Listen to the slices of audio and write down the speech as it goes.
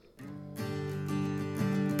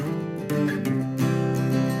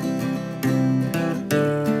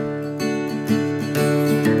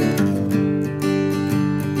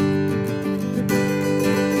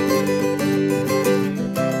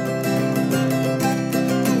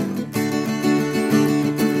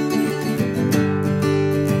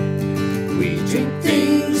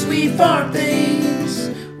Farm things,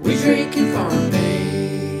 we drink and farm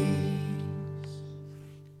things.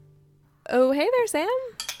 Oh, hey there, Sam.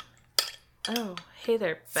 Oh, hey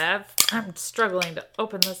there, Bev. I'm struggling to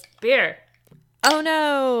open this beer. Oh,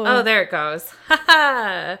 no. Oh, there it goes. Ha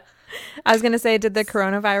ha. I was going to say, did the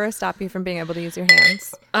coronavirus stop you from being able to use your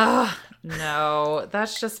hands? Oh, no.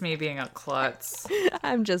 That's just me being a klutz.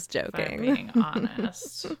 I'm just If I'm joking. being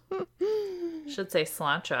honest. Should say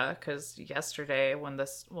slancha, because yesterday when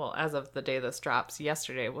this, well, as of the day this drops,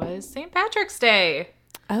 yesterday was St. Patrick's Day.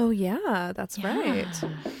 Oh, yeah, that's right.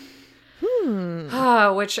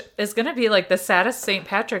 Which is going to be like the saddest St.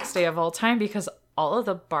 Patrick's Day of all time because all of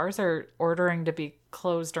the bars are ordering to be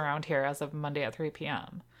closed around here as of Monday at 3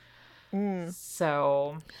 p.m.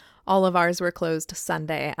 So, All of ours were closed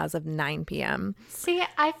Sunday as of 9 p.m. see,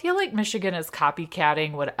 I feel like Michigan is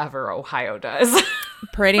copycatting whatever Ohio does,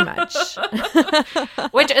 Pretty much.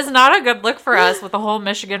 which is not a good look for us with the whole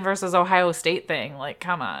Michigan versus Ohio State thing. Like,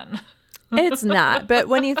 come on. It's not. But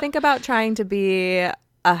when you think about trying to be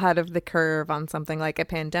ahead of the curve on something like a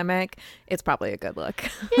pandemic, it's probably a good look.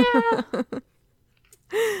 Yeah.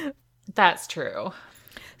 That's true.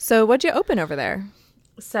 So what'd you open over there?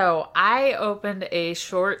 So I opened a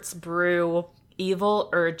Shorts Brew Evil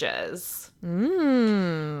Urges.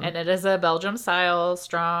 And it is a Belgium style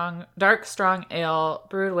dark strong ale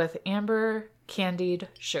brewed with amber candied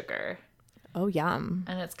sugar. Oh, yum.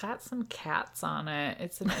 And it's got some cats on it.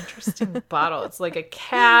 It's an interesting bottle. It's like a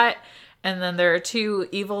cat, and then there are two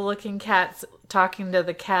evil looking cats talking to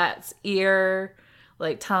the cat's ear,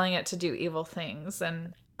 like telling it to do evil things.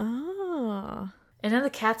 And Oh. in the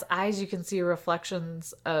cat's eyes, you can see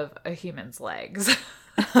reflections of a human's legs.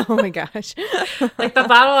 Oh, my gosh. Like the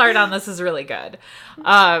bottle art on this is really good.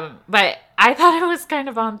 But I thought it was kind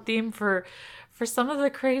of on theme for some of the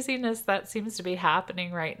craziness that seems to be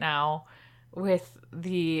happening right now with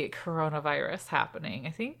the coronavirus happening.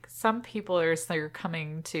 I think some people are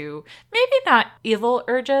coming to maybe not evil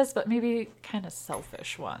urges, but maybe kind of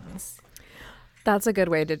selfish ones. That's a good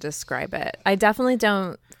way to describe it. I definitely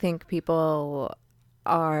don't think people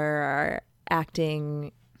are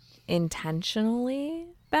acting intentionally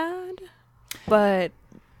bad, but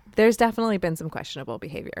there's definitely been some questionable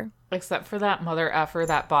behavior. Except for that mother effer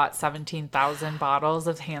that bought 17,000 bottles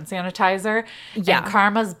of hand sanitizer. Yeah. And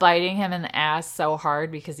karma's biting him in the ass so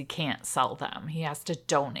hard because he can't sell them. He has to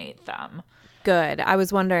donate them. Good. I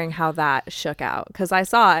was wondering how that shook out because I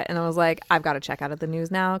saw it and I was like, I've got to check out of the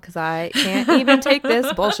news now because I can't even take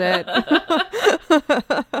this bullshit.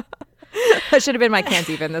 That should have been my can't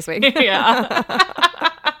even this week. Yeah.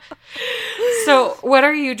 So what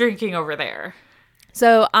are you drinking over there?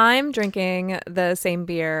 So I'm drinking the same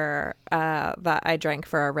beer that I drank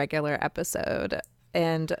for our regular episode,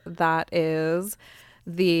 and that is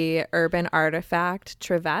the Urban Artifact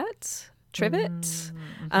Trivet.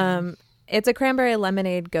 It's a cranberry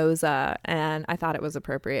lemonade goza, and I thought it was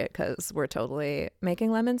appropriate because we're totally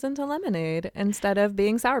making lemons into lemonade instead of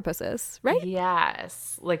being sourpusses, right?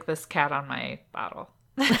 Yes. Like this cat on my bottle.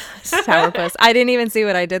 Sourpuss. I didn't even see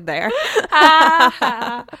what I did there.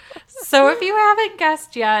 So if you haven't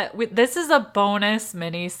guessed yet, this is a bonus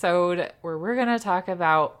mini-sode where we're going to talk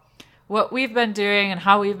about what we've been doing and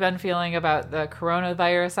how we've been feeling about the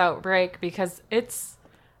coronavirus outbreak because it's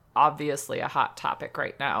obviously a hot topic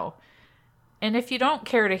right now. And if you don't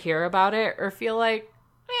care to hear about it or feel like,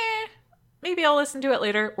 maybe I'll listen to it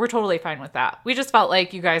later, we're totally fine with that. We just felt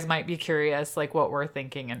like you guys might be curious, like what we're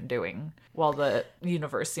thinking and doing while the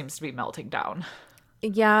universe seems to be melting down.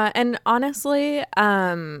 Yeah, and honestly,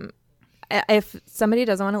 if somebody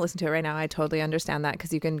doesn't want to listen to it right now, I totally understand that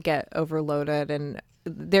because you can get overloaded and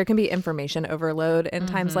there can be information overload in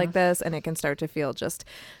times like this, and it can start to feel just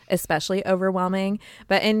especially overwhelming.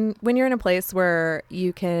 But when you're in a place where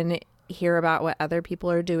you can hear about what other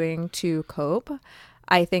people are doing to cope,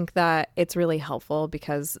 I think that it's really helpful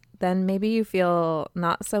because then maybe you feel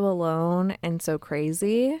not so alone and so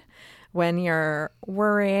crazy when you're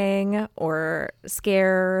worrying or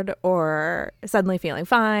scared or suddenly feeling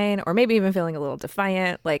fine or maybe even feeling a little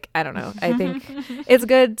defiant. Like, I don't know. I think it's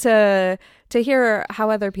good to hear how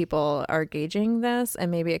other people are gauging this,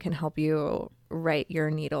 and maybe it can help you right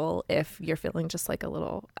your needle if you're feeling just like a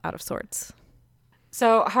little out of sorts.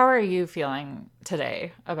 So how are you feeling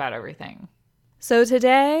today about everything? So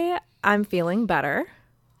today I'm feeling better.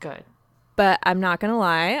 Good. But I'm not going to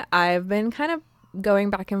lie. I've been kind of going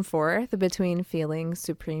back and forth between feeling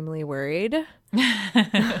supremely worried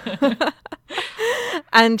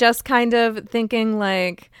and just kind of thinking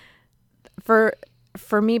like for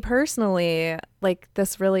me personally, like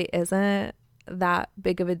this really isn't that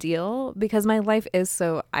big of a deal because my life is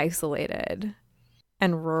so isolated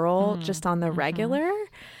and rural just on the regular.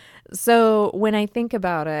 So when I think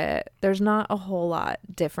about it, there's not a whole lot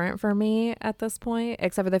different for me at this point,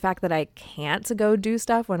 except for the fact that I can't go do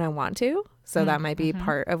stuff when I want to. So that might be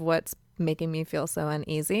part of what's making me feel so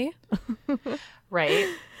uneasy. Right.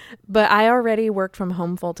 But I already worked from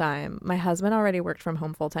home full time. My husband already worked from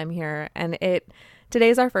home full time here. And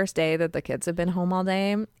today's our first day that the kids have been home all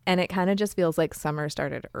day. And it kind of just feels like summer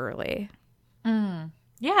started early.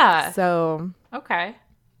 Yeah. So, Okay.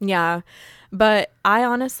 yeah. But I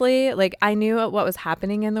honestly, like, I knew what was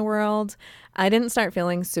happening in the world. I didn't start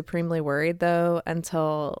feeling supremely worried, though,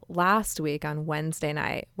 until last week on Wednesday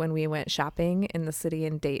night when we went shopping in the city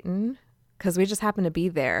in Dayton, because we just happened to be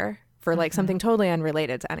there for like something totally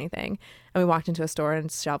unrelated to anything. And we walked into a store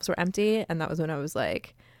and shelves were empty. And that was when I was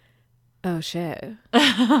like, oh, shit.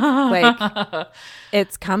 Like,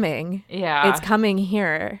 it's coming. Yeah. It's coming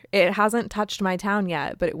here. It hasn't touched my town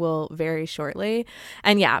yet, but it will very shortly.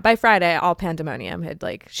 And yeah, by Friday, all pandemonium had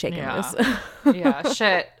like shaken loose. Yeah.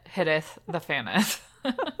 Shit hitteth the fanneth.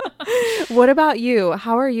 What about you?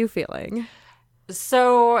 How are you feeling?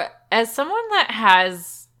 So, as someone that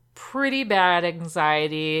has pretty bad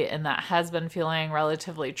anxiety and that has been feeling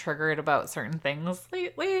relatively triggered about certain things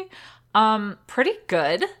lately, pretty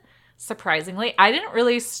good. Surprisingly, I didn't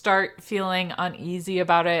really start feeling uneasy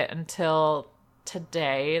about it until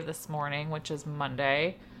today, this morning, which is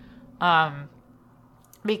Monday,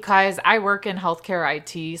 because I work in healthcare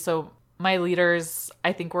IT. So my leaders,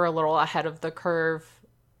 I think, were a little ahead of the curve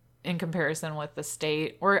in comparison with the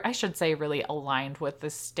state, or I should say really aligned with the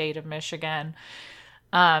state of Michigan.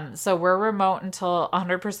 So we're remote until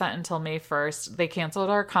 100% until May 1st. They canceled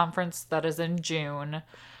our conference that is in June.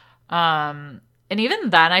 And even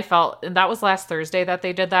then I felt, and that was last Thursday that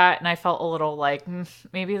they did that. And I felt a little like,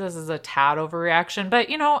 maybe this is a tad overreaction, but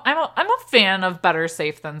you know, I'm a fan of better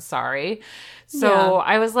safe than sorry. So Yeah.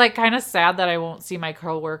 I was like kind of sad that I won't see my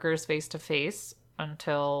coworkers face to face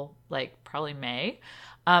until like probably May.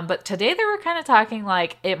 But today they were kind of talking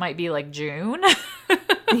like it might be like June.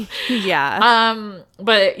 Yeah.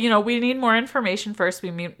 But you know, we need more information first.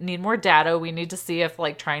 We need more data. We need to see if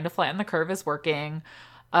like trying to flatten the curve is working.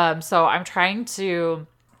 So I'm trying to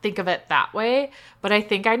think of it that way, but I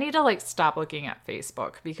think I need to like stop looking at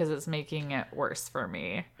Facebook because it's making it worse for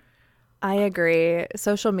me. I agree.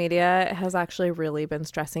 Social media has actually really been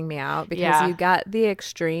stressing me out because Yeah. you got the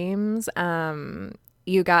extremes.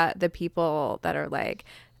 You got the people that are like,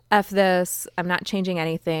 F this, I'm not changing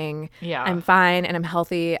anything. Yeah. I'm fine and I'm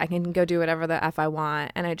healthy. I can go do whatever the F I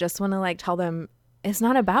want. And I just want to like tell them it's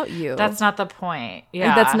not about you. That's not the point. Yeah.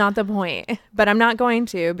 Like, that's not the point. But I'm not going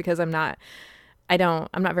to because I'm not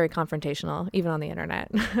very confrontational, even on the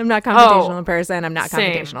internet. I'm not confrontational in person. I'm not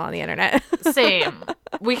same. confrontational on the internet. Same.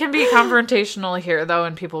 We can be confrontational here though,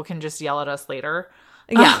 and people can just yell at us later.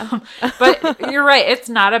 Yeah. But you're right. It's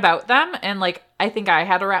not about them. And like, I think I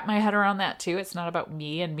had to wrap my head around that too. It's not about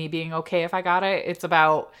me and me being okay if I got it. It's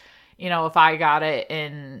about, you know, if I got it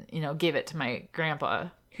and, you know, give it to my grandpa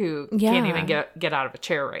who can't even get out of a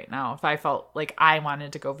chair right now. If I felt like I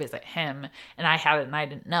wanted to go visit him and I had it and I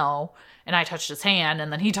didn't know and I touched his hand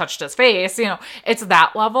and then he touched his face, you know, it's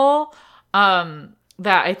that level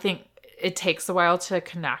that I think it takes a while to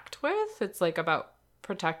connect with. It's like about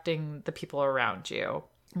protecting the people around you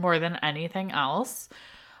more than anything else.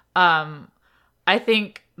 I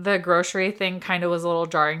think the grocery thing kind of was a little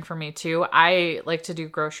jarring for me too. I like to do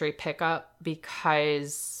grocery pickup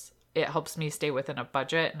because it helps me stay within a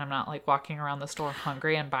budget and I'm not like walking around the store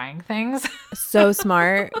hungry and buying things. So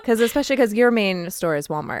smart. Especially because your main store is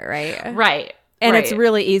Walmart, right? Right. And right. it's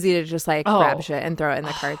really easy to just like Oh. grab shit and throw it in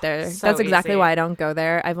the cart there. So That's exactly easy. why I don't go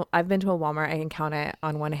there. I've been to a Walmart. I can count it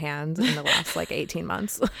on one hand in the last like 18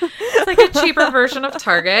 months. It's like a cheaper version of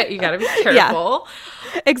Target. You got to be careful.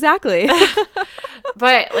 Exactly.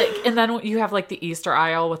 But like, and then you have like the Easter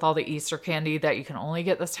aisle with all the Easter candy that you can only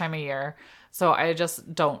get this time of year. So I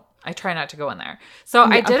try not to go in there. So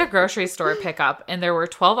I did a grocery store pickup and there were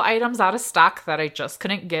 12 items out of stock that I just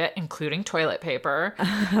couldn't get, including toilet paper.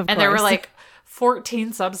 And there were course. like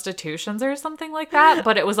 14 substitutions or something like that.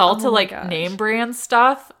 But it was all to like gosh. name brand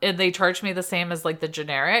stuff. And they charged me the same as like the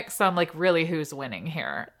generic. So I'm like, really, who's winning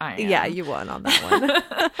here? I am. Yeah, you won on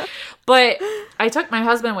that one. But I took my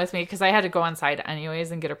husband with me because I had to go inside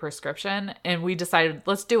anyways and get a prescription. And we decided,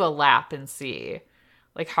 let's do a lap and see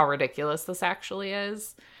like how ridiculous this actually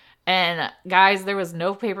is. And guys, there was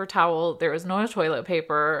no paper towel. There was no toilet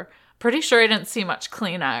paper. Pretty sure I didn't see much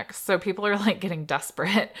Kleenex. So people are like getting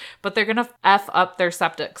desperate, but they're going to F up their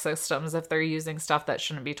septic systems if they're using stuff that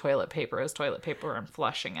shouldn't be toilet paper as toilet paper and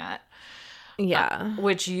flushing it. Yeah.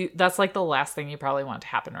 That's like the last thing you probably want to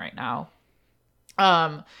happen right now.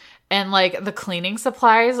 And like the cleaning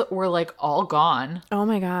supplies were like all gone. Oh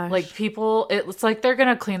my gosh. Like people, it's like they're going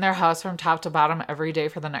to clean their house from top to bottom every day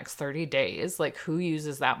for the next 30 days. Like who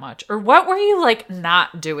uses that much? Or what were you like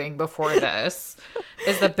not doing before this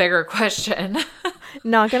is the bigger question.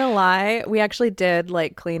 Not gonna lie, we actually did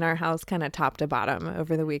like clean our house kind of top to bottom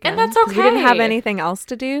over the weekend. And that's 'cause we didn't have okay. anything else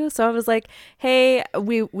to do. So I was like, hey,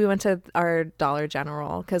 we went to our Dollar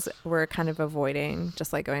General because we're kind of avoiding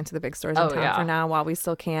just like going to the big stores in town for now while we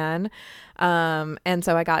still can. And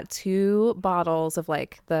so I got 2 bottles of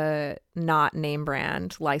like the not name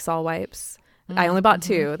brand Lysol wipes. I only bought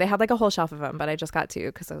 2. They had like a whole shelf of them, but I just got 2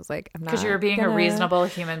 because I was like, I'm not. Because you're being a reasonable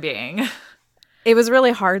human being. It was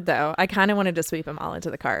really hard though. I kind of wanted to sweep them all into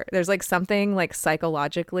the cart. There's like something like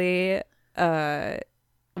psychologically,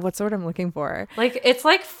 what's the word I'm looking for? Like it's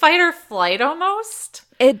like fight or flight almost.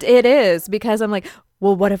 It is because I'm like,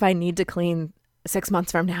 well, what if I need to clean 6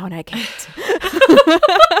 months from now and I can't?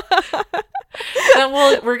 Then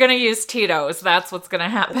we're gonna use Tito's. That's what's gonna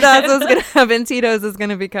happen. That's what's gonna happen. Tito's is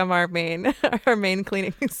gonna become our main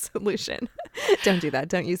cleaning solution. Don't do that.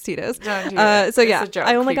 Don't use Tito's. Don't do that. So It's yeah, a joke,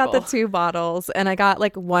 I only got the people. 2 bottles, and I got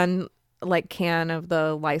like 1 like can of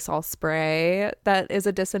the Lysol spray that is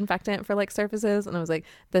a disinfectant for like surfaces, and I was like,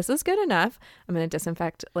 this is good enough. I'm gonna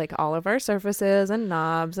disinfect like all of our surfaces and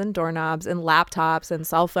knobs and doorknobs and laptops and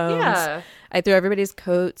cell phones. Yeah. I threw everybody's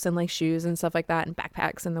coats and like shoes and stuff like that and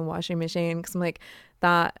backpacks in the washing machine because I'm like,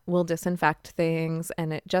 that will disinfect things,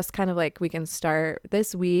 and it just kind of like we can start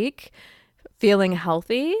this week feeling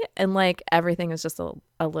healthy and like everything is just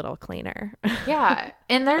a little cleaner. Yeah.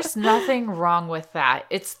 And there's nothing wrong with that.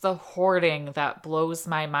 It's the hoarding that blows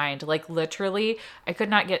my mind. Like literally, I could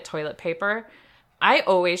not get toilet paper. I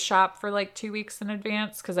always shop for like 2 weeks in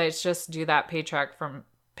advance because I just do that paycheck from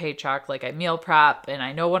paycheck. Like I meal prep and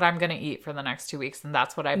I know what I'm going to eat for the next 2 weeks. And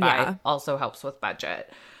that's what I buy. Yeah. Also helps with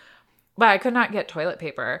budget. But I could not get toilet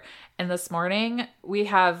paper. And this morning, we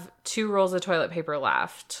have 2 rolls of toilet paper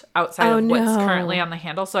left outside of what's currently on the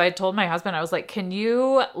handle. So I told my husband, I was like, can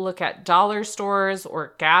you look at dollar stores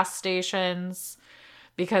or gas stations?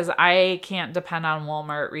 Because I can't depend on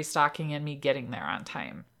Walmart restocking and me getting there on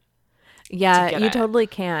time. Yeah, you totally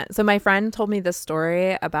can't. So my friend told me this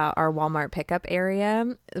story about our Walmart pickup area.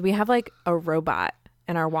 We have like a robot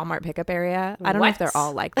in our Walmart pickup area. I don't know if they're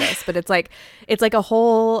all like this, but it's like a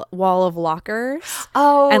whole wall of lockers.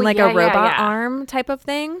 And like a robot arm type of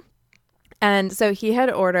thing. And so he had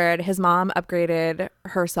ordered, his mom upgraded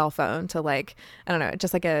her cell phone to like, I don't know,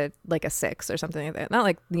 just like a 6 or something like that. Not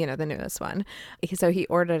like, you know, the newest one. So he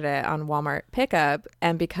ordered it on Walmart pickup.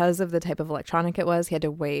 And because of the type of electronic it was, he had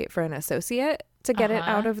to wait for an associate to get it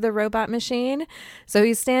out of the robot machine. So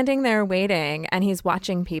he's standing there waiting and he's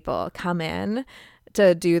watching people come in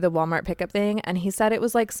to do the Walmart pickup thing. And he said it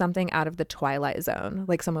was like something out of the Twilight Zone.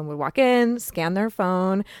 Like someone would walk in, scan their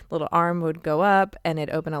phone, the little arm would go up and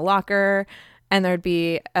it'd open a locker and there'd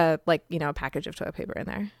be a package of toilet paper in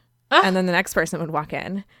there. And then the next person would walk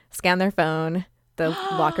in, scan their phone, the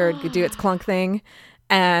locker would do its clunk thing.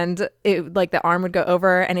 And it like the arm would go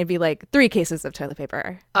over and it'd be like 3 cases of toilet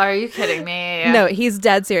paper. Are you kidding me? No, he's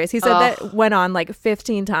dead serious. He said that went on like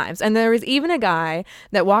 15 times. And there was even a guy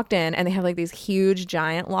that walked in and they have like these huge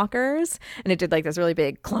giant lockers and it did like this really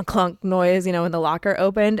big clunk clunk noise, you know, when the locker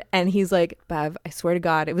opened. And he's like, Bev, I swear to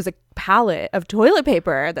God, it was a pallet of toilet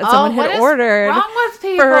paper that someone had ordered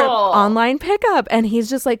for online pickup. And he's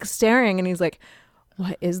just like staring and he's like,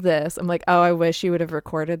 what is this? I'm like, oh, I wish you would have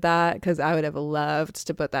recorded that because I would have loved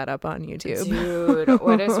to put that up on YouTube. Dude,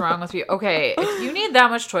 what is wrong with you? Okay, if you need that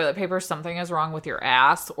much toilet paper, something is wrong with your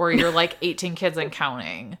ass or you're like 18 kids and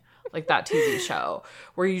counting, like that TV show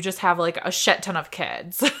where you just have like a shit ton of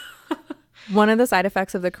kids. One of the side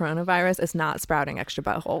effects of the coronavirus is not sprouting extra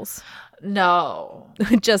buttholes. No.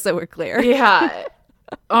 Just so we're clear. Yeah.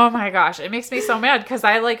 Oh my gosh, it makes me so mad because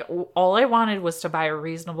I like all I wanted was to buy a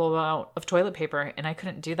reasonable amount of toilet paper and I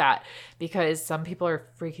couldn't do that because some people are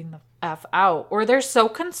freaking the F out or they're so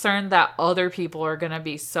concerned that other people are going to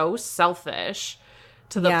be so selfish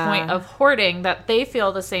to the point of hoarding that they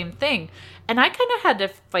feel the same thing. And I kind of had to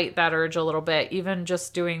fight that urge a little bit, even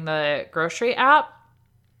just doing the grocery app.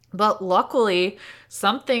 But luckily,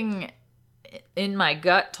 something in my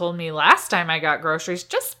gut told me last time I got groceries,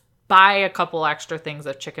 just buy a couple extra things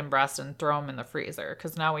of chicken breast and throw them in the freezer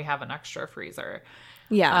because now we have an extra freezer.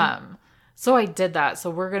 Yeah. So I did that. So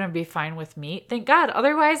we're going to be fine with meat. Thank God.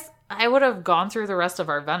 Otherwise, I would have gone through the rest of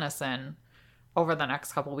our venison over the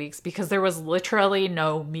next couple weeks because there was literally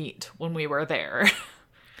no meat when we were there.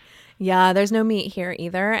 Yeah, there's no meat here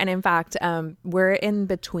either. And in fact, we're in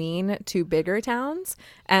between two bigger towns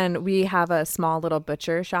and we have a small little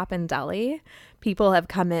butcher shop in deli. People have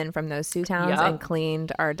come in from those two towns and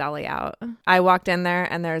cleaned our deli out. I walked in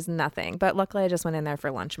there and there's nothing. But luckily I just went in there for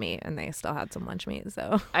lunch meat and they still had some lunch meat.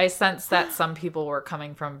 So I sensed that some people were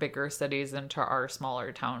coming from bigger cities into our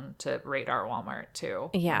smaller town to raid our Walmart too.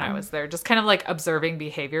 Yeah. When I was there, just kind of like observing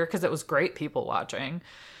behavior because it was great people watching.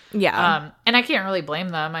 yeah. And I can't really blame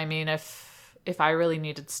them. I mean, if I really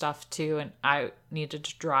needed stuff too and I needed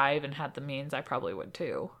to drive and had the means, I probably would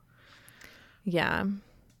too. Yeah.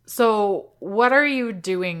 So what are you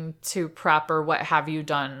doing to prep, or what have you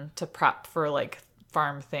done to prep for like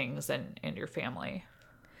farm things and your family?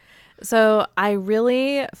 So I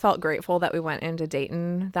really felt grateful that we went into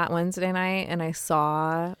Dayton that Wednesday night and I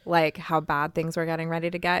saw like how bad things were getting ready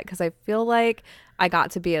to get, because I feel like I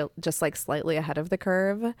got to be just like slightly ahead of the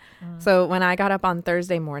curve. So when I got up on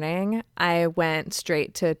Thursday morning, I went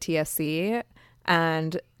straight to TSC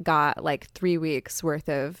and got like 3 weeks worth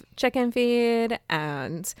of chicken feed,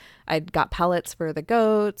 and I got pellets for the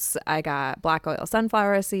goats. I got black oil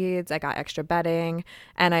sunflower seeds. I got extra bedding,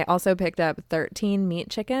 and I also picked up 13 meat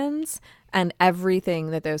chickens and everything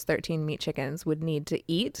that those 13 meat chickens would need to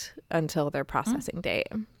eat until their processing date.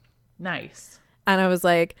 Nice. And I was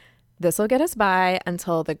like, this will get us by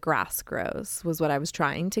until the grass grows, was what I was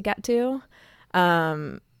trying to get to.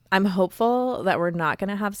 I'm hopeful that we're not going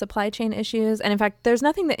to have supply chain issues. And in fact, there's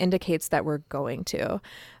nothing that indicates that we're going to.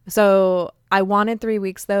 So I wanted 3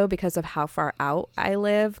 weeks though, because of how far out I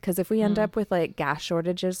live. Because if we end up with like gas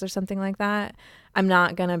shortages or something like that, I'm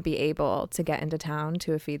not going to be able to get into town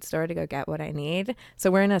to a feed store to go get what I need.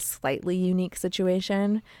 So we're in a slightly unique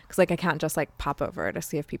situation because like I can't just like pop over to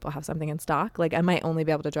see if people have something in stock. Like I might only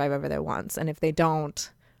be able to drive over there once. And if they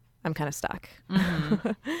don't, I'm kind of stuck.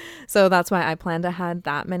 So that's why I planned ahead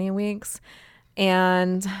that many weeks.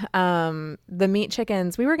 And the meat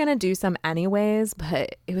chickens, we were going to do some anyways,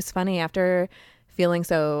 but it was funny after feeling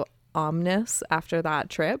so ominous after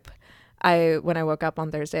that trip. When I woke up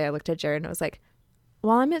on Thursday, I looked at Jared and I was like,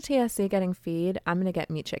 while I'm at TSC getting feed, I'm going to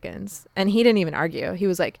get meat chickens. And he didn't even argue. He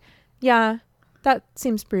was like, yeah, that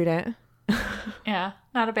seems prudent. Yeah,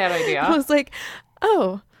 not a bad idea. I was like,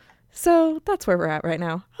 oh, so that's where we're at right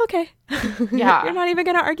now. Okay. Yeah. You're not even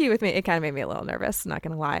going to argue with me. It kind of made me a little nervous, not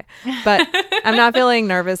going to lie. But I'm not feeling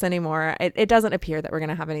nervous anymore. It doesn't appear that we're going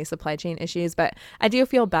to have any supply chain issues, but I do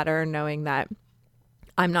feel better knowing that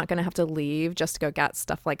I'm not going to have to leave just to go get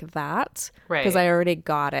stuff like that. Right. Because I already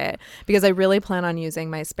got it. Because I really plan on using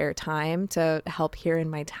my spare time to help here in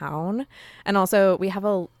my town. And also, we have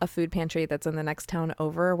a food pantry that's in the next town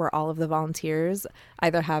over where all of the volunteers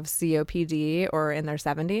either have COPD or in their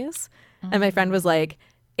 70s. And my friend was like,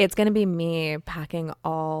 it's going to be me packing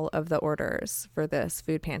all of the orders for this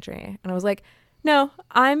food pantry. And I was like, no,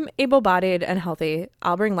 I'm able-bodied and healthy.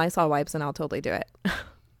 I'll bring Lysol wipes and I'll totally do it.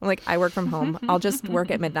 Like, I work from home. I'll just work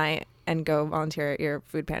at midnight and go volunteer at your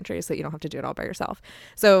food pantry so that you don't have to do it all by yourself.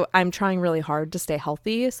 So I'm trying really hard to stay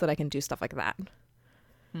healthy so that I can do stuff like that.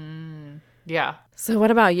 Yeah. So what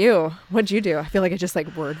about you? What'd you do? I feel like I just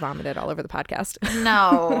like word vomited all over the podcast.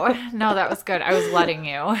 No, that was good. I was letting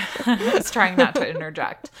you. I was trying not to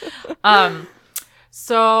interject.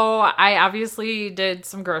 So I obviously did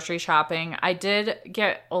some grocery shopping. I did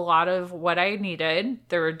get a lot of what I needed.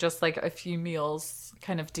 There were just like a few meals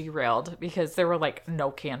kind of derailed because there were like no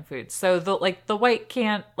canned foods. So the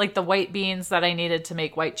white beans that I needed to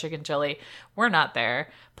make white chicken chili were not there.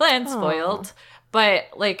 Plan spoiled. But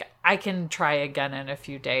like I can try again in a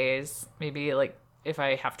few days. Maybe like if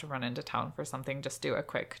I have to run into town for something, just do a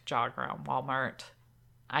quick jog around Walmart.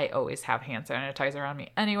 I always have hand sanitizer on me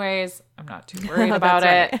anyways. I'm not too worried about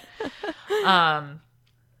it.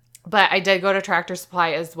 But I did go to Tractor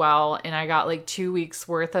Supply as well, and I got like 2 weeks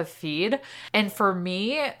worth of feed. And for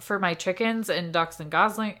me, for my chickens and ducks and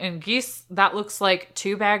gosling and geese, that looks like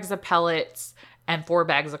 2 bags of pellets and 4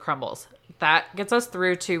 bags of crumbles. That gets us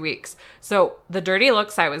through 2 weeks. So the dirty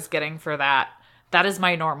looks I was getting for that is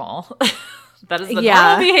my normal. That is the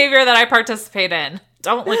normal behavior that I participate in.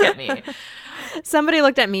 Don't look at me. Somebody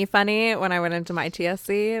looked at me funny when I went into my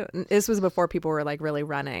TSC. This was before people were like really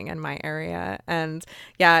running in my area. And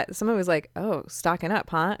yeah, someone was like, oh, stocking up,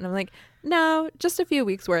 huh? And I'm like, no, just a few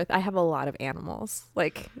weeks worth. I have a lot of animals.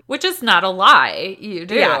 Like, which is not a lie. You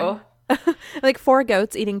do. Yeah. Like 4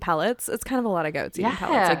 goats eating pellets. It's kind of a lot of goats eating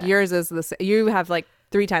pellets. Like yours is this. You have like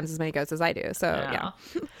 3 times as many goats as I do. So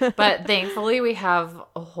yeah. But thankfully we have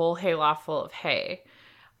a whole hay loft full of hay.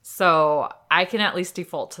 So I can at least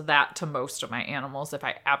default to that to most of my animals if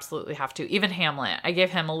I absolutely have to. Even Hamlet. I gave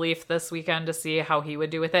him a leaf this weekend to see how he would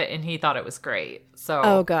do with it, and he thought it was great. So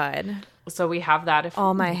Oh, good. So we have that. If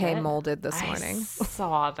All we my need hay it. molded this morning. I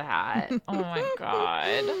saw that. Oh my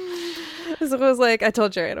God. So it was like, I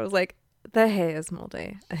told Jared, I was like, the hay is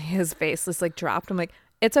moldy. And his face just like dropped. I'm like,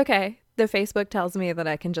 it's okay. The Facebook tells me that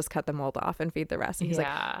I can just cut the mold off and feed the rest. And he's like,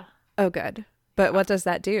 oh, good. But what does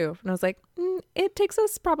that do? And I was like, it takes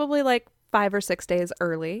us probably like 5 or 6 days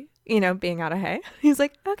early, being out of hay. He's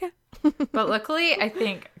like, okay. But luckily, I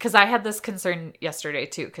think, because I had this concern yesterday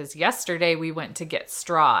too, because yesterday we went to get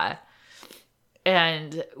straw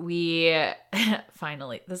and we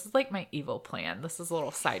finally, this is like my evil plan. This is a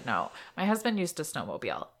little side note. My husband used to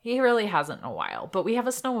snowmobile. He really hasn't in a while, but we have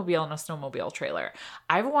a snowmobile and a snowmobile trailer.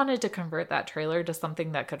 I've wanted to convert that trailer to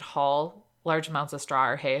something that could haul large amounts of straw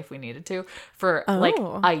or hay if we needed to for like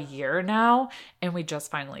a year now. And we just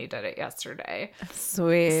finally did it yesterday.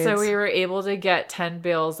 Sweet. So we were able to get 10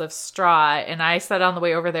 bales of straw. And I said on the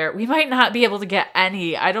way over there, we might not be able to get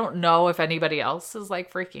any. I don't know if anybody else is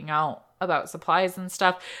like freaking out about supplies and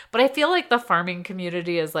stuff. But I feel like the farming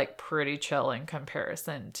community is like pretty chill in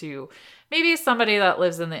comparison to maybe somebody that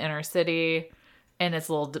lives in the inner city. And it's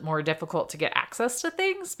a little more difficult to get access to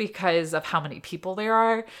things because of how many people there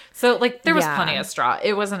are. So, like, there was plenty of straw.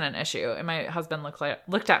 It wasn't an issue. And my husband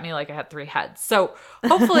looked at me like I had 3 heads. So,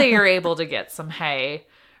 hopefully you're able to get some hay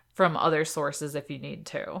from other sources if you need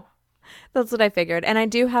to. That's what I figured. And I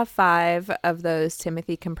do have 5 of those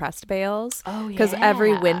Timothy compressed bales. Oh, yeah. Because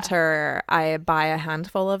every winter I buy a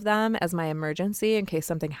handful of them as my emergency in case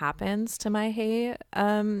something happens to my hay,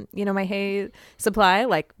 my hay supply,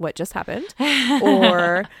 like what just happened.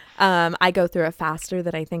 Or I go through it faster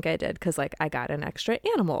than I think I did because, like, I got an extra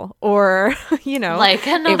animal. Or, like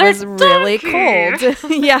another it was really donkey.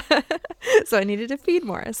 cold. Yeah. So I needed to feed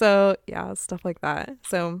more. So, yeah, stuff like that.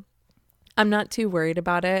 So I'm not too worried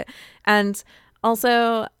about it. And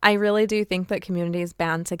also, I really do think that communities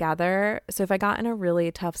band together. So if I got in a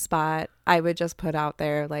really tough spot, I would just put out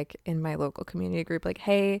there, like in my local community group, like,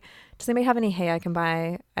 hey, does anybody have any hay I can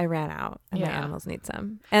buy? I ran out and my animals need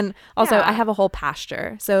some. And also, I have a whole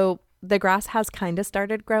pasture. So the grass has kind of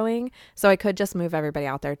started growing. So I could just move everybody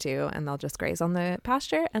out there too, and they'll just graze on the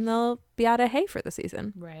pasture and they'll be out of hay for the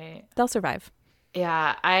season. Right. They'll survive.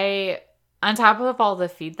 Yeah, on top of all the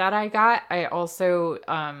feed that I got, I also,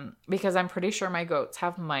 because I'm pretty sure my goats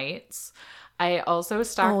have mites, I also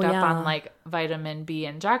stocked up on like vitamin B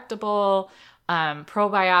injectable,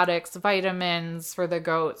 probiotics, vitamins for the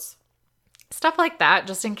goats, stuff like that,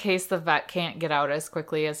 just in case the vet can't get out as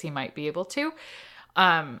quickly as he might be able to.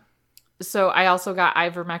 So I also got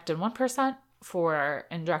ivermectin 1% for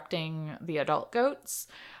injecting the adult goats.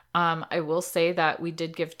 I will say that we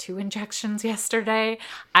did give 2 injections yesterday.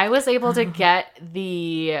 I was able to get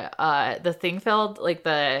the thing filled, like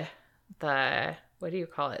the what do you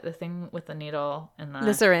call it? The thing with the needle and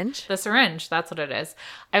the syringe. The syringe, that's what it is.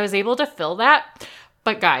 I was able to fill that.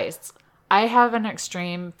 But guys, I have an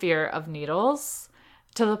extreme fear of needles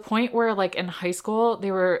to the point where, like, in high school,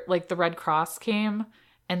 they were like, the Red Cross came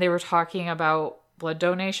and they were talking about blood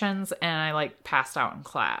donations, and I like passed out in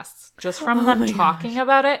class just from them talking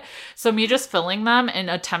about it. So me just filling them and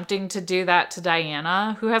attempting to do that to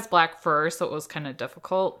Diana, who has black fur, so it was kind of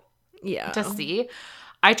difficult to see.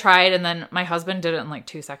 I tried, and then my husband did it in like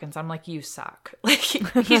 2 seconds. I'm like, you suck. Like,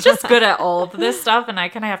 he's just good at all of this stuff, and I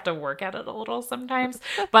kind of have to work at it a little sometimes.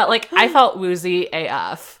 But like, I felt woozy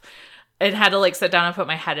AF and had to like sit down and put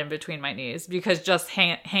my head in between my knees because just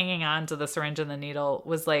hanging on to the syringe and the needle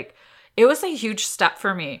was like, it was a huge step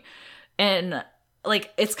for me. And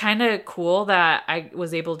like, it's kind of cool that I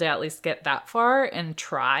was able to at least get that far and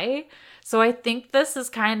try. So I think this is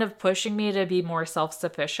kind of pushing me to be more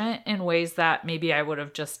self-sufficient in ways that maybe I would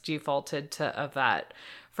have just defaulted to a vet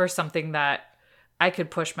for something that I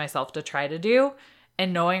could push myself to try to do.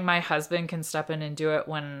 And knowing my husband can step in and do it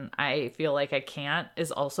when I feel like I can't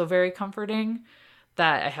is also very comforting,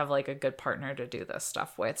 that I have like a good partner to do this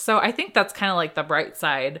stuff with. So I think that's kind of like the bright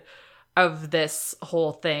side of this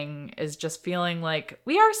whole thing, is just feeling like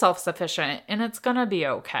we are self-sufficient and it's gonna be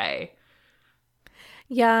okay.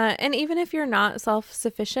 Yeah, and even if you're not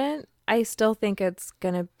self-sufficient, I still think it's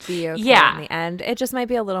gonna be okay in the end. It just might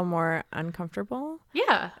be a little more uncomfortable.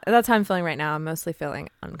 Yeah. That's how I'm feeling right now. I'm mostly feeling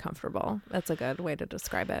uncomfortable. That's a good way to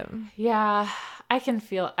describe it. Yeah, I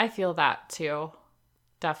feel that too.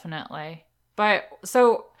 Definitely. But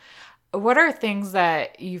so what are things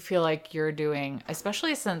that you feel like you're doing,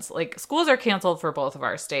 especially since like schools are canceled for both of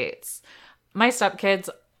our states? my stepkids,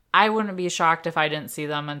 I wouldn't be shocked if I didn't see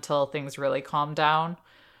them until things really calm down.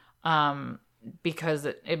 Because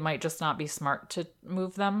it might just not be smart to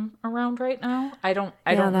move them around right now. I don't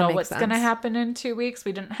know what's going to happen in 2 weeks.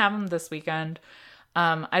 We didn't have them this weekend.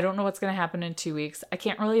 I don't know what's going to happen in 2 weeks. I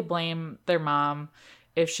can't really blame their mom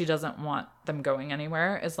if she doesn't want them going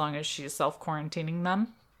anywhere, as long as she's self-quarantining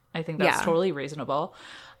them. I think that's totally reasonable.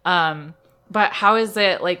 But how is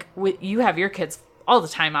it, like, you have your kids all the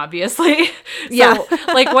time, obviously. So,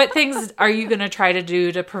 like, what things are you going to try to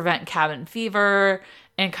do to prevent cabin fever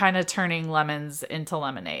and kind of turning lemons into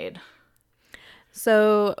lemonade?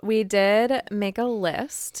 So we did make a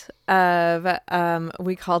list of,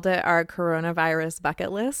 we called it our coronavirus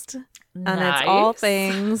bucket list. Nice. And it's all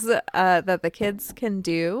things that the kids can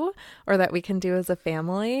do or that we can do as a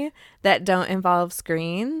family that don't involve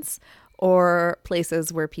screens or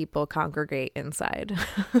places where people congregate inside.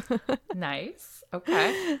 Nice.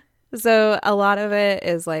 Okay. So a lot of it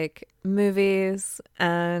is like movies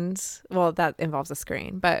and, well, that involves a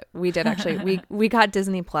screen, but we did actually, we got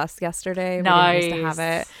Disney Plus yesterday. Nice. We didn't used to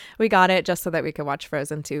have it. We got it just so that we could watch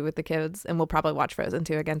Frozen 2 with the kids, and we'll probably watch Frozen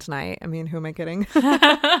 2 again tonight. I mean, who am I kidding?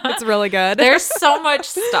 It's really good. There's so much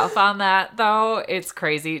stuff on that, though. It's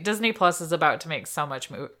crazy. Disney Plus is about to make so much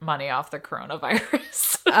money off the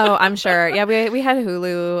coronavirus. Oh, I'm sure. Yeah, we had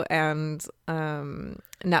Hulu and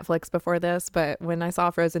Netflix before this, but when I saw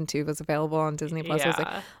Frozen 2 was available on Disney Plus, I was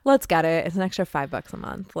like, let's get it. It's an extra $5 a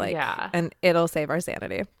month. Like, and it'll save our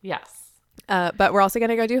sanity. Yes. But we're also going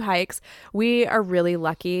to go do hikes. We are really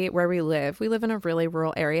lucky where we live. We live in a really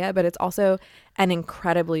rural area, but it's also an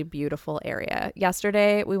incredibly beautiful area.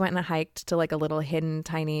 Yesterday, we went and hiked to like a little hidden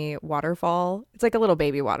tiny waterfall. It's like a little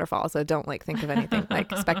baby waterfall, so don't like think of anything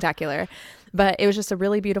like spectacular. But it was just a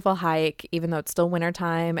really beautiful hike, even though it's still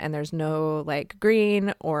wintertime and there's no like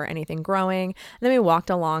green or anything growing. And then we walked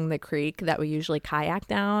along the creek that we usually kayak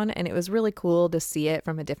down, and it was really cool to see it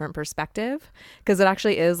from a different perspective because it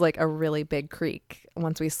actually is like a really big creek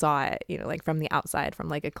once we saw it, you know, like from the outside, from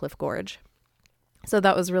like a cliff gorge. So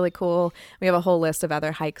that was really cool. We have a whole list of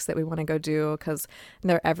other hikes that we want to go do because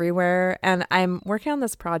they're everywhere. And I'm working on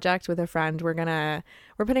this project with a friend. We're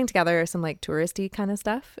putting together some like touristy kind of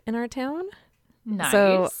stuff in our town. Nice.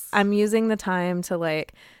 So I'm using the time to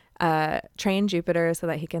like train Jupiter so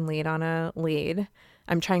that he can lead on a lead.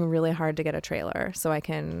 I'm trying really hard to get a trailer so I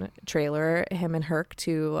can trailer him and Herc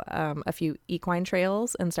to a few equine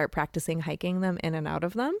trails and start practicing hiking them in and out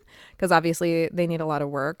of them. Because obviously they need a lot of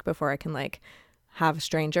work before I can like have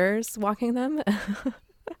strangers walking them.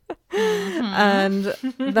 And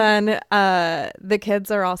then the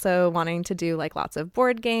kids are also wanting to do like lots of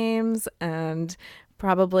board games, and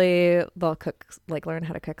probably they'll learn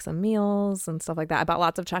how to cook some meals and stuff like that. I bought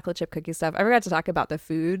lots of chocolate chip cookie stuff. I forgot to talk about the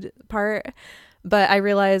food part, but I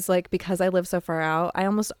realized like because I live so far out, I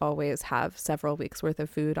almost always have several weeks worth of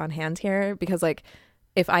food on hand here because like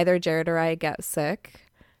if either Jared or I get sick,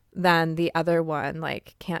 then the other one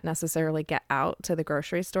like can't necessarily get out to the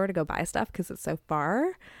grocery store to go buy stuff because it's so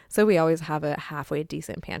far. So we always have a halfway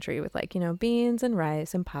decent pantry with like, you know, beans and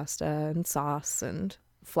rice and pasta and sauce and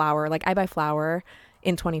flour. Like I buy flour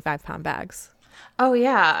in 25-pound bags. Oh,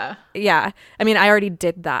 yeah. Yeah. I mean, I already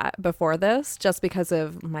did that before this just because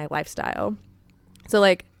of my lifestyle. So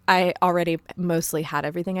like I already mostly had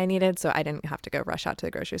everything I needed, so I didn't have to go rush out to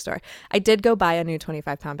the grocery store. I did go buy a new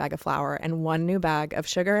 25-pound bag of flour and one new bag of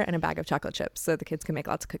sugar and a bag of chocolate chips so the kids can make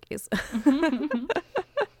lots of cookies.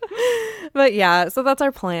 But yeah, so that's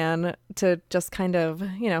our plan to just kind of,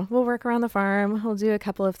 you know, we'll work around the farm. We'll do a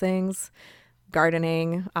couple of things.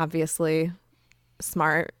 Gardening, obviously.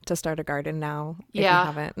 Smart to start a garden now if you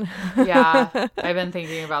haven't. Yeah, I've been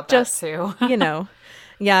thinking about that too. You know.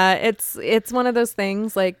 Yeah, it's one of those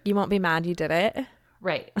things like you won't be mad you did it.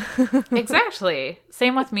 Right. Exactly.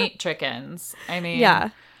 Same with meat chickens. I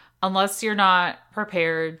mean, unless you're not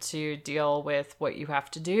prepared to deal with what you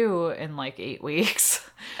have to do in like 8 weeks.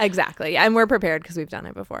 Exactly. And we're prepared because we've done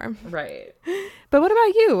it before. Right. But what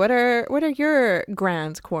about you? What are your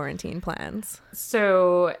grand quarantine plans?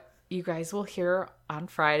 So you guys will hear on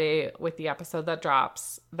Friday with the episode that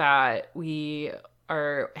drops that we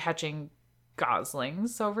are hatching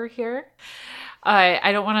goslings over here.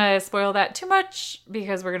 I don't want to spoil that too much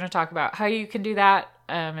because we're going to talk about how you can do that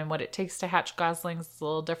and what it takes to hatch goslings. It's a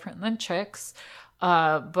little different than chicks.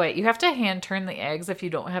 But you have to hand turn the eggs if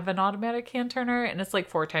you don't have an automatic hand turner, and it's like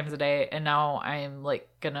 4 times a day. And now I'm like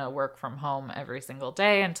gonna work from home every single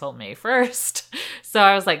day until May 1st. So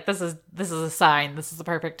I was like, this is a sign. This is the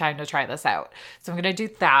perfect time to try this out. So I'm gonna do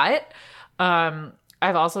that.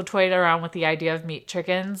 I've also toyed around with the idea of meat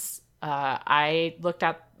chickens. I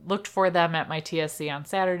looked for them at my TSC on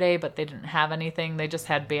Saturday, but they didn't have anything. They just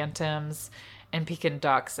had bantams and Pekin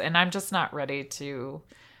ducks, and I'm just not ready to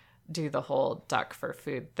do the whole duck for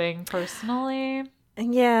food thing personally.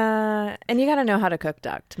 Yeah, and you got to know how to cook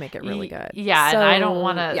duck to make it really good. Yeah, so, and I don't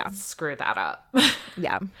want to screw that up.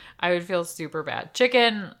 Yeah. I would feel super bad.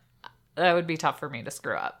 Chicken, that would be tough for me to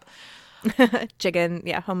screw up. Chicken,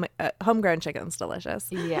 yeah, homegrown chicken's delicious.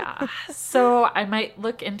 Yeah. So I might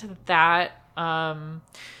look into that. And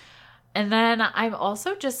then I'm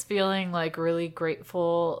also just feeling like really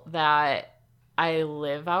grateful that I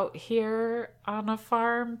live out here on a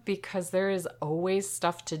farm, because there is always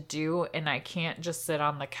stuff to do and I can't just sit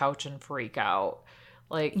on the couch and freak out.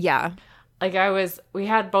 Like, yeah. Like we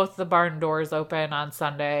had both the barn doors open on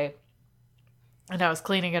Sunday and I was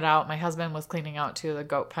cleaning it out. My husband was cleaning out two of the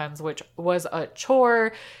goat pens, which was a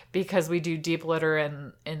chore because we do deep litter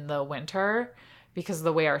in the winter, because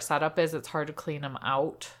the way our setup is, it's hard to clean them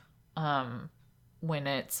out when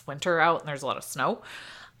it's winter out and there's a lot of snow.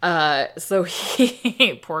 So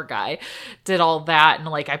he, poor guy, did all that. And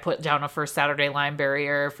like, I put down a first Saturday lime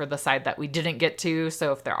barrier for the side that we didn't get to.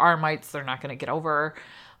 So if there are mites, they're not going to get over.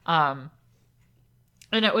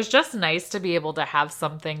 And it was just nice to be able to have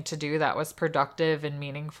something to do that was productive and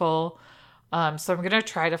meaningful. So I'm going to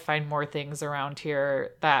try to find more things around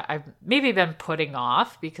here that I've maybe been putting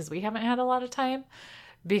off because we haven't had a lot of time,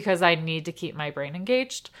 because I need to keep my brain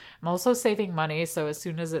engaged. I'm also saving money, so as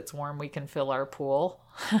soon as it's warm, we can fill our pool.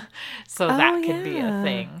 So that can be a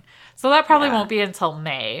thing. So that probably won't be until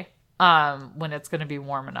May, when it's going to be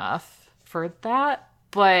warm enough for that.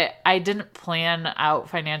 But I didn't plan out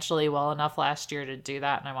financially well enough last year to do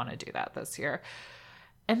that, and I want to do that this year.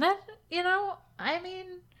 And then, I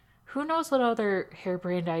mean, who knows what other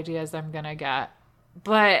harebrained ideas I'm going to get.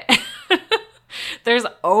 But there's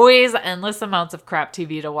always endless amounts of crap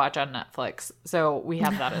TV to watch on Netflix. So we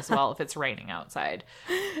have that as well if it's raining outside.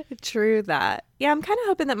 True that. Yeah, I'm kind of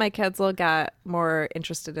hoping that my kids will get more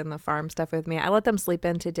interested in the farm stuff with me. I let them sleep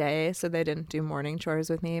in today, so they didn't do morning chores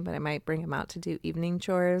with me, but I might bring them out to do evening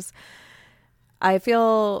chores. I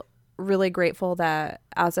feel really grateful that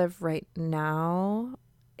as of right now,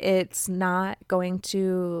 it's not going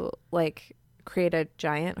to create a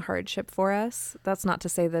giant hardship for us. That's not to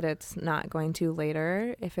say that it's not going to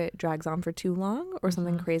later if it drags on for too long or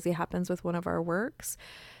something crazy happens with one of our works.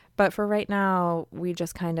 But for right now, we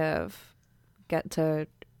just kind of get to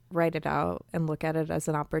write it out and look at it as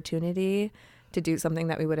an opportunity to do something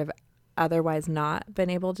that we would have otherwise not been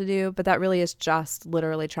able to do. But that really is just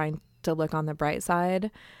literally trying to look on the bright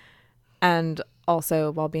side, and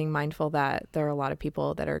also while being mindful that there are a lot of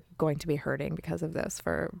people that are going to be hurting because of this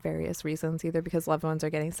for various reasons, either because loved ones are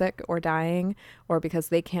getting sick or dying, or because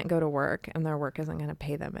they can't go to work and their work isn't going to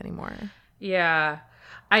pay them anymore. Yeah.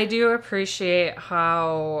 I do appreciate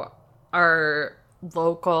how our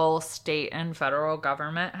local, state, and federal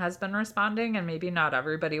government has been responding, and maybe not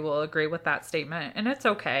everybody will agree with that statement, and it's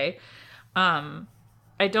okay.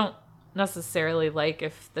 I don't necessarily like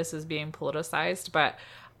if this is being politicized, but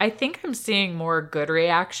I think I'm seeing more good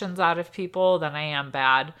reactions out of people than I am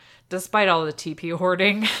bad, despite all the TP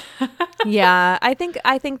hoarding. Yeah, I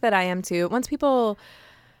think that I am too. Once people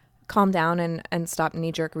calm down and stop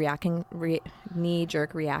knee-jerk reacting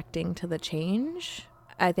to the change,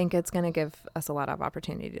 I think it's going to give us a lot of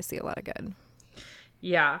opportunity to see a lot of good.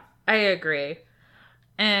 Yeah, I agree.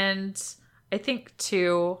 And I think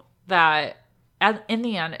too that in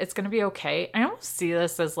the end, it's going to be okay. I almost see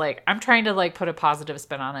this as I'm trying to put a positive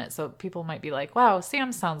spin on it. So people might be like, wow,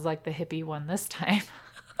 Sam sounds like the hippie one this time.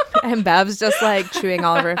 And Bev's just chewing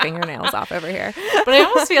all of her fingernails off over here. But I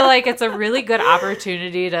almost feel like it's a really good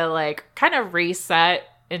opportunity to kind of reset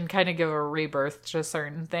and kind of give a rebirth to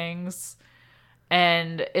certain things.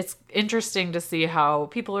 And it's interesting to see how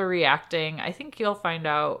people are reacting. I think you'll find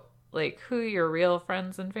out who your real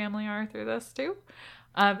friends and family are through this too.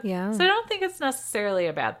 Yeah. So I don't think it's necessarily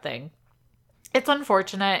a bad thing. It's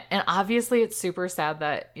unfortunate, and obviously it's super sad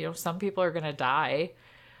that, some people are going to die.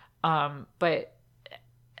 But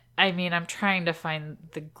I mean, I'm trying to find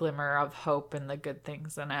the glimmer of hope and the good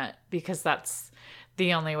things in it, because that's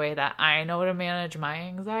the only way that I know to manage my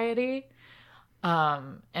anxiety.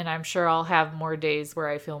 And I'm sure I'll have more days where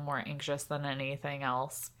I feel more anxious than anything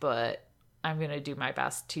else, but I'm going to do my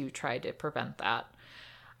best to try to prevent that.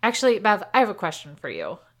 Actually, Bev, I have a question for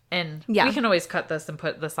you. And we can always cut this and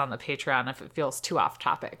put this on the Patreon if it feels too off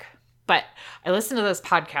topic. But I listened to this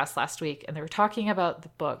podcast last week, and they were talking about the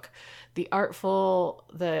book, The Art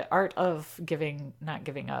of Not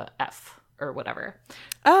Giving a F or whatever.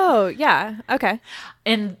 Oh, yeah. Okay.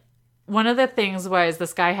 And one of the things was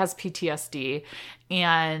this guy has PTSD,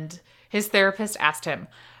 and his therapist asked him,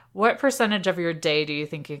 what percentage of your day do you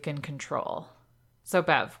think you can control? So,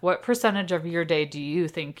 Bev, what percentage of your day do you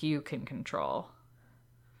think you can control?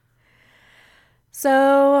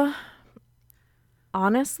 So,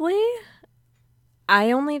 honestly,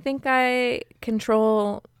 I only think I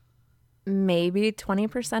control maybe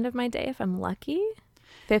 20% of my day if I'm lucky.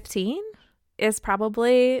 15 is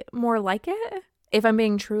probably more like it if I'm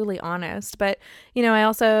being truly honest. But, you know,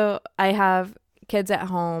 I have kids at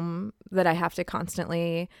home that I have to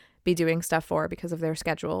constantly be doing stuff for because of their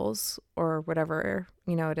schedules or whatever,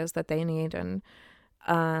 you know, it is that they need. And,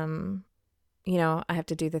 you know, I have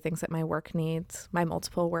to do the things that my work needs, my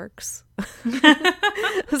multiple works.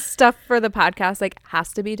 Stuff for the podcast, like,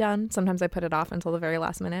 has to be done. Sometimes I put it off until the very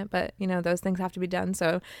last minute, but, you know, those things have to be done.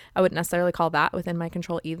 So I wouldn't necessarily call that within my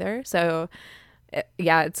control either. So,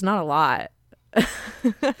 yeah, it's not a lot.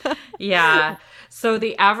 Yeah. So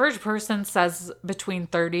the average person says between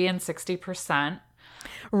 30 and 60%.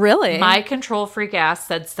 Really? My control freak ass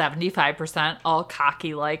said 75%, all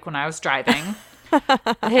cocky like when I was driving.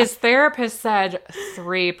 His therapist said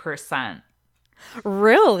 3%.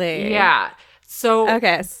 Really? Yeah. So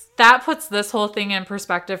Okay. that puts this whole thing in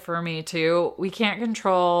perspective for me too. We can't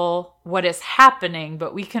control what is happening,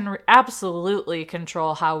 but we can absolutely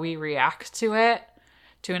control how we react to it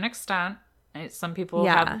to an extent. Some people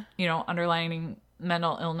have, you know, underlying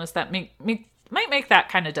mental illness that might make that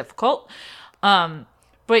kind of difficult.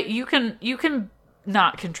 But you can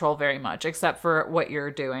not control very much except for what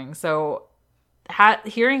you're doing. So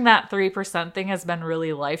hearing that 3% thing has been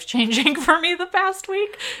really life-changing for me the past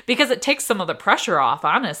week because it takes some of the pressure off,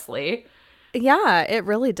 honestly. Yeah, it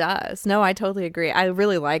really does. No, I totally agree. I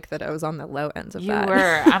really like that I was on the low ends of that. You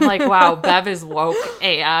were. I'm like, wow, Bev is woke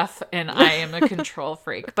AF and I am a control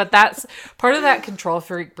freak. But that's part of that control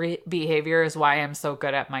freak behavior is why I'm so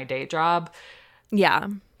good at my day job. Yeah.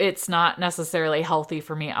 It's not necessarily healthy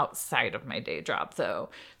for me outside of my day job, though.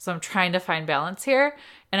 So I'm trying to find balance here.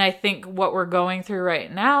 And I think what we're going through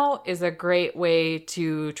right now is a great way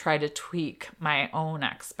to try to tweak my own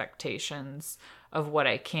expectations of what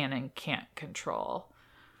I can and can't control.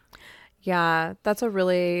 Yeah, that's a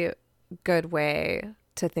really good way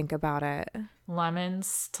to think about it.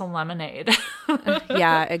 Lemons to lemonade.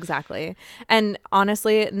 Yeah, exactly. And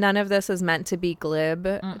honestly, none of this is meant to be glib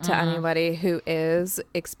to anybody who is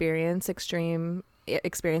experiencing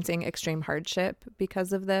extreme hardship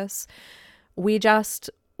because of this. We just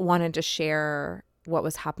wanted to share what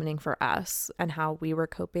was happening for us and how we were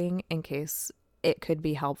coping in case it could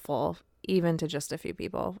be helpful even to just a few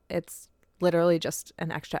people. It's literally just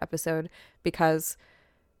an extra episode because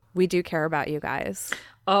we do care about you guys.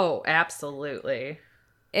 Oh, absolutely.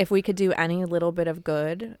 If we could do any little bit of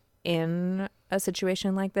good in a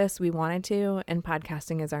situation like this, we wanted to, and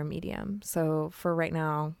podcasting is our medium. So for right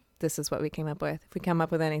now, this is what we came up with. If we come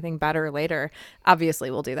up with anything better later,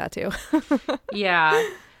 obviously we'll do that too. Yeah.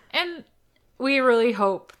 And we really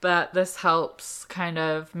hope that this helps kind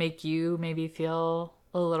of make you maybe feel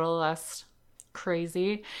a little less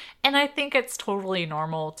crazy. And I think it's totally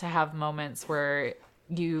normal to have moments where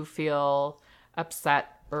you feel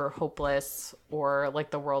upset or hopeless or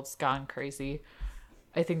like the world's gone crazy.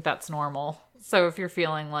 I think that's normal. So if you're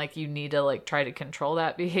feeling like you need to like try to control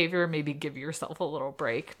that behavior, maybe give yourself a little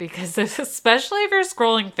break, because especially if you're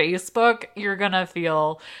scrolling Facebook, you're going to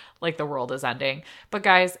feel like the world is ending. But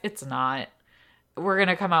guys, it's not. We're going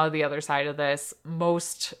to come out of the other side of this.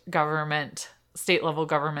 Most government, state level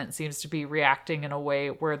government seems to be reacting in a way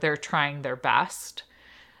where they're trying their best.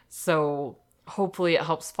 So hopefully it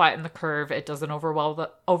helps flatten the curve. It doesn't overwhelm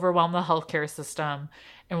the healthcare system,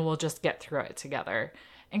 and we'll just get through it together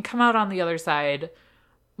and come out on the other side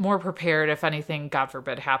more prepared if anything, God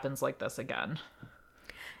forbid, happens like this again.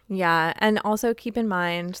 Yeah, and also keep in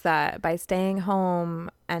mind that by staying home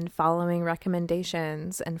and following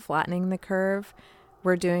recommendations and flattening the curve,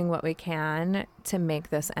 we're doing what we can to make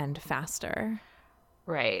this end faster.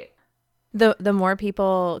 Right. The more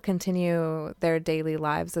people continue their daily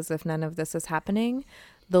lives as if none of this is happening,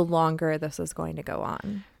 the longer this is going to go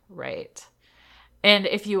on. Right. And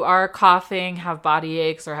if you are coughing, have body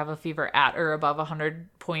aches, or have a fever at or above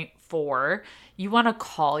 100.4, you want to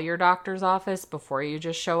call your doctor's office before you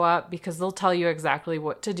just show up, because they'll tell you exactly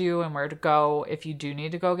what to do and where to go if you do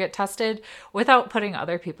need to go get tested without putting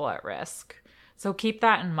other people at risk. So keep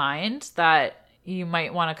that in mind, that you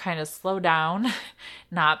might want to kind of slow down,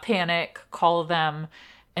 not panic, call them,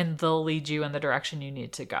 and they'll lead you in the direction you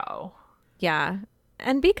need to go. Yeah.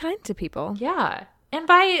 And be kind to people. Yeah. And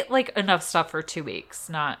buy like enough stuff for 2 weeks,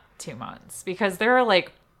 not 2 months, because there are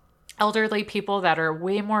like elderly people that are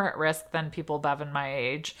way more at risk than people Bev and my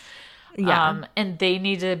age. Yeah. And they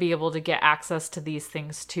need to be able to get access to these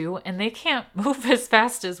things too. And they can't move as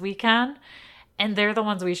fast as we can. And they're the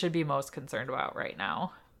ones we should be most concerned about right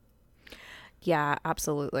now. Yeah,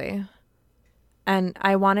 absolutely. And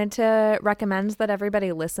I wanted to recommend that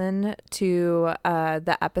everybody listen to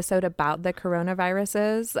the episode about the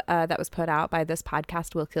coronaviruses that was put out by This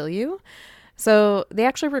Podcast Will Kill You. So they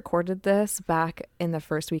actually recorded this back in the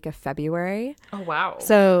first week of February. Oh, wow.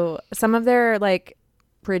 So some of their like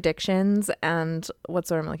predictions and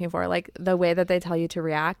what's what I'm looking for, like the way that they tell you to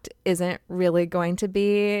react isn't really going to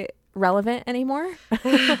be relevant anymore.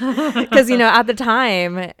 Because, you know, at the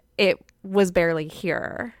time it was barely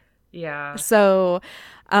here. Yeah. So,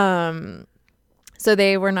 so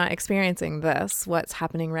they were not experiencing this, what's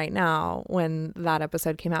happening right now when that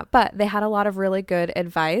episode came out. But they had a lot of really good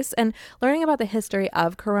advice, and learning about the history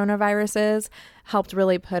of coronaviruses helped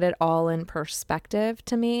really put it all in perspective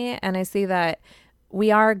to me. And I see that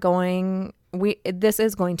this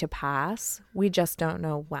is going to pass. We just don't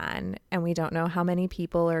know when, and we don't know how many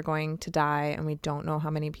people are going to die, and we don't know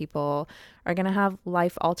how many people are going to have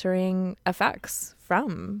life-altering effects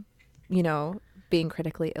from, you know, being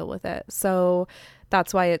critically ill with it. So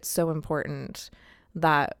that's why it's so important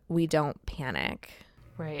that we don't panic,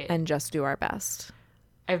 right, and just do our best.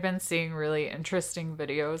 I've been seeing really interesting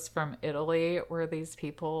videos from Italy where these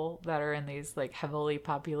people that are in these like heavily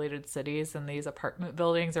populated cities and these apartment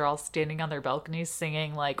buildings are all standing on their balconies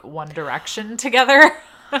singing like One Direction together.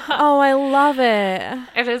 Oh, I love it.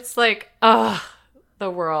 And it's like, oh, the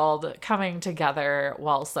world coming together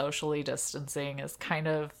while socially distancing is kind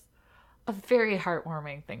of a very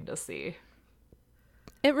heartwarming thing to see.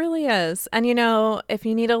 It really is. And, you know, if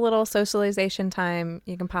you need a little socialization time,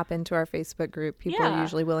 you can pop into our Facebook group. People are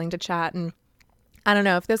usually willing to chat. And I don't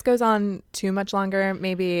know, if this goes on too much longer,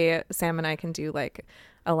 maybe Sam and I can do like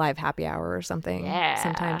a live happy hour or something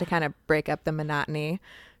sometime to kind of break up the monotony,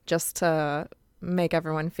 just to make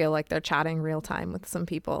everyone feel like they're chatting real time with some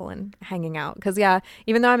people and hanging out. Because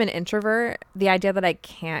even though I'm an introvert, the idea that I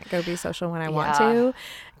can't go be social when I want to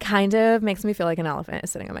kind of makes me feel like an elephant is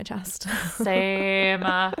sitting on my chest.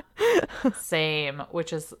 Same,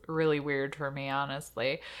 which is really weird for me,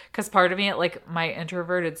 honestly, because part of me, like my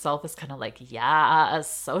introverted self, is kind of like,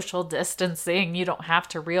 social distancing, you don't have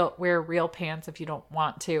to wear real pants if you don't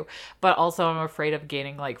want to, but also I'm afraid of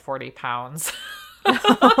gaining like 40 pounds.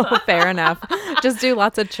 Fair enough. Just do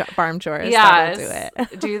lots of farm chores. Yeah, do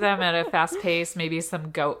it. Do them at a fast pace. Maybe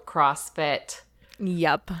some goat CrossFit.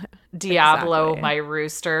 Yep. Diablo, exactly. my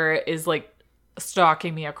rooster, is like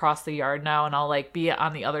stalking me across the yard now, and I'll like be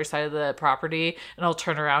on the other side of the property, and I'll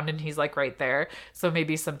turn around and he's like right there. So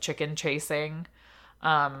maybe some chicken chasing.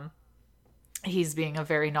 He's being a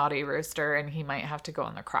very naughty rooster, and he might have to go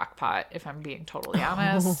in the crock pot, if I'm being totally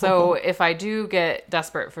honest. So if I do get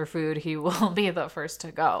desperate for food, he will be the first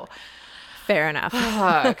to go. Fair enough.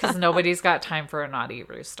 Because nobody's got time for a naughty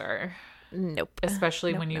rooster. Nope.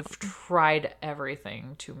 Especially when you've tried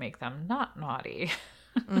everything to make them not naughty.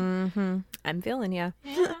 I'm feeling ya.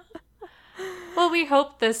 Yeah. Well, we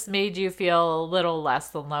hope this made you feel a little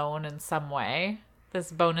less alone in some way.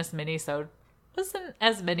 This bonus mini-sode wasn't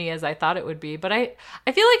as many as I thought it would be, but I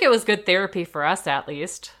feel like it was good therapy for us, at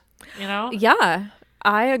least, you know? Yeah,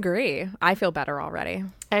 I agree. I feel better already.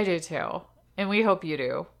 I do too. And we hope you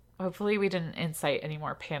do. Hopefully we didn't incite any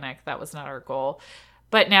more panic. That was not our goal.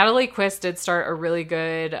 But Natalie Quist did start a really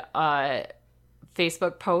good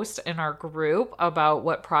Facebook post in our group about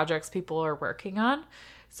what projects people are working on.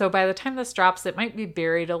 So by the time this drops, it might be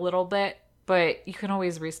buried a little bit, but you can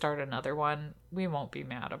always restart another one. We won't be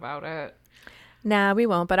mad about it. Nah, we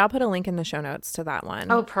won't, but I'll put a link in the show notes to that one.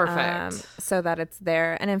 Oh, perfect. So that it's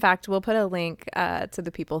there. And in fact, we'll put a link to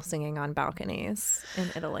the people singing on balconies in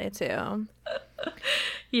Italy too.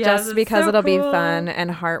 Yes, just because so it'll be cool. fun and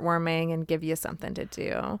heartwarming and give you something to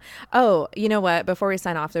do. Oh, you know what? Before we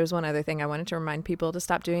sign off, there's one other thing I wanted to remind people to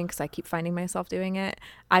stop doing, because I keep finding myself doing it.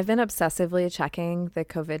 I've been obsessively checking the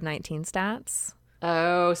COVID-19 stats.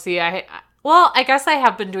 Oh, see, I guess I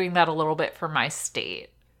have been doing that a little bit for my state.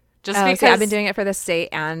 Just because See, I've been doing it for the state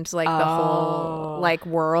and like the whole like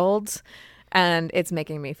world, and it's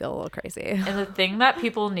making me feel a little crazy. And the thing that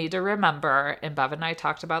people need to remember, and Bev and I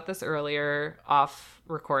talked about this earlier off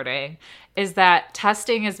recording, is that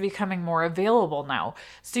testing is becoming more available now.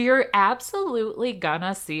 So you're absolutely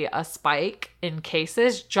gonna see a spike in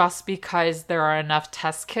cases just because there are enough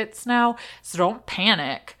test kits now. So don't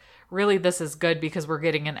panic. Really, this is good because we're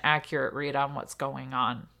getting an accurate read on what's going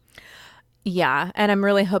on. Yeah, and I'm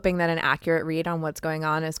really hoping that an accurate read on what's going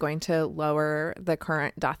on is going to lower the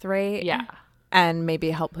current death rate. Yeah. and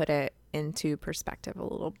maybe help put it into perspective a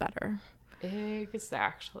little better.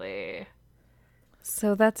 Exactly.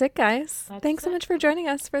 So that's it, guys. That's Thanks so it. much for joining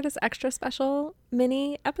us for this extra special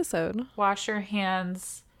mini episode. Wash your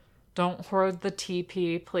hands. Don't hoard the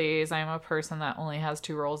TP, please. I'm a person that only has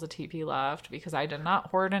 2 rolls of TP left because I did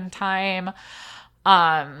not hoard in time.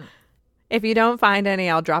 If you don't find any,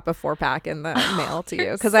 I'll drop a 4-pack in the mail to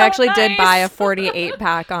you. Because so I actually did nice. buy a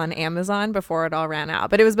 48-pack on Amazon before it all ran out.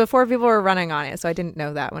 But it was before people were running on it. So I didn't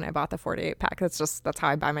know that when I bought the 48-pack. That's how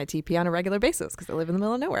I buy my TP on a regular basis because I live in the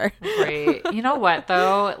middle of nowhere. Right. You know what,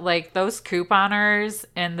 though? Like, those couponers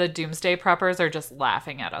and the doomsday preppers are just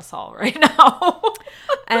laughing at us all right now.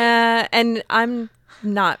 And I'm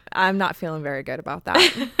not feeling very good about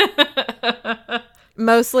that.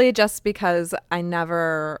 Mostly just because I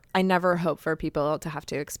never hope for people to have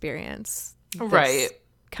to experience this Right.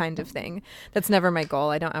 kind of thing. That's never my goal.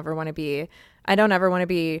 I don't ever want to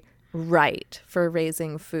be right for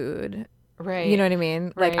raising food. Right. You know what I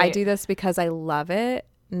mean? Like, I Right. do this because I love it,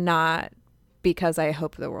 not because I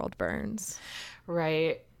hope the world burns.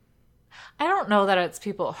 Right. I don't know that it's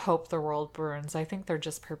people hope the world burns. I think they're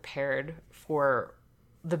just prepared for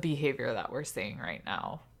the behavior that we're seeing right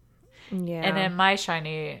now. Yeah. And in my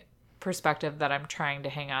shiny perspective that I'm trying to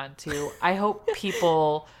hang on to, I hope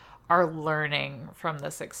people are learning from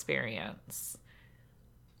this experience.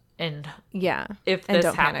 And yeah. if And this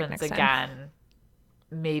don't panic happens next time. again,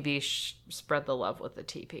 maybe spread the love with the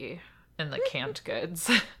TP and the canned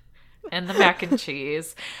goods and the mac and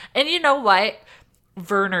cheese. And you know what?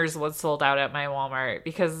 Verner's was sold out at my Walmart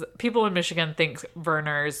because people in Michigan think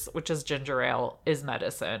Verner's, which is ginger ale, is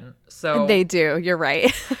medicine. So They do. You're right.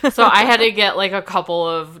 so I had to get like a couple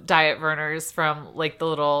of Diet Verner's from like the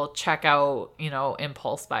little checkout,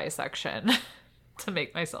 impulse buy section to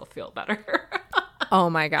make myself feel better. Oh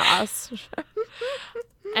my gosh.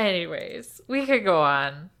 Anyways, we could go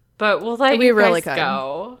on, but we'll let We you really guys could.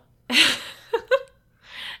 go.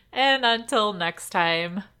 And until next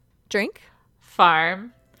time, Drink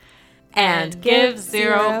farm and give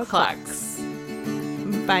 0 clucks.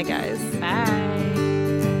 Bye, guys. Bye.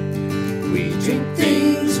 We drink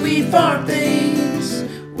things, we farm things,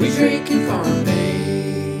 we drink and farm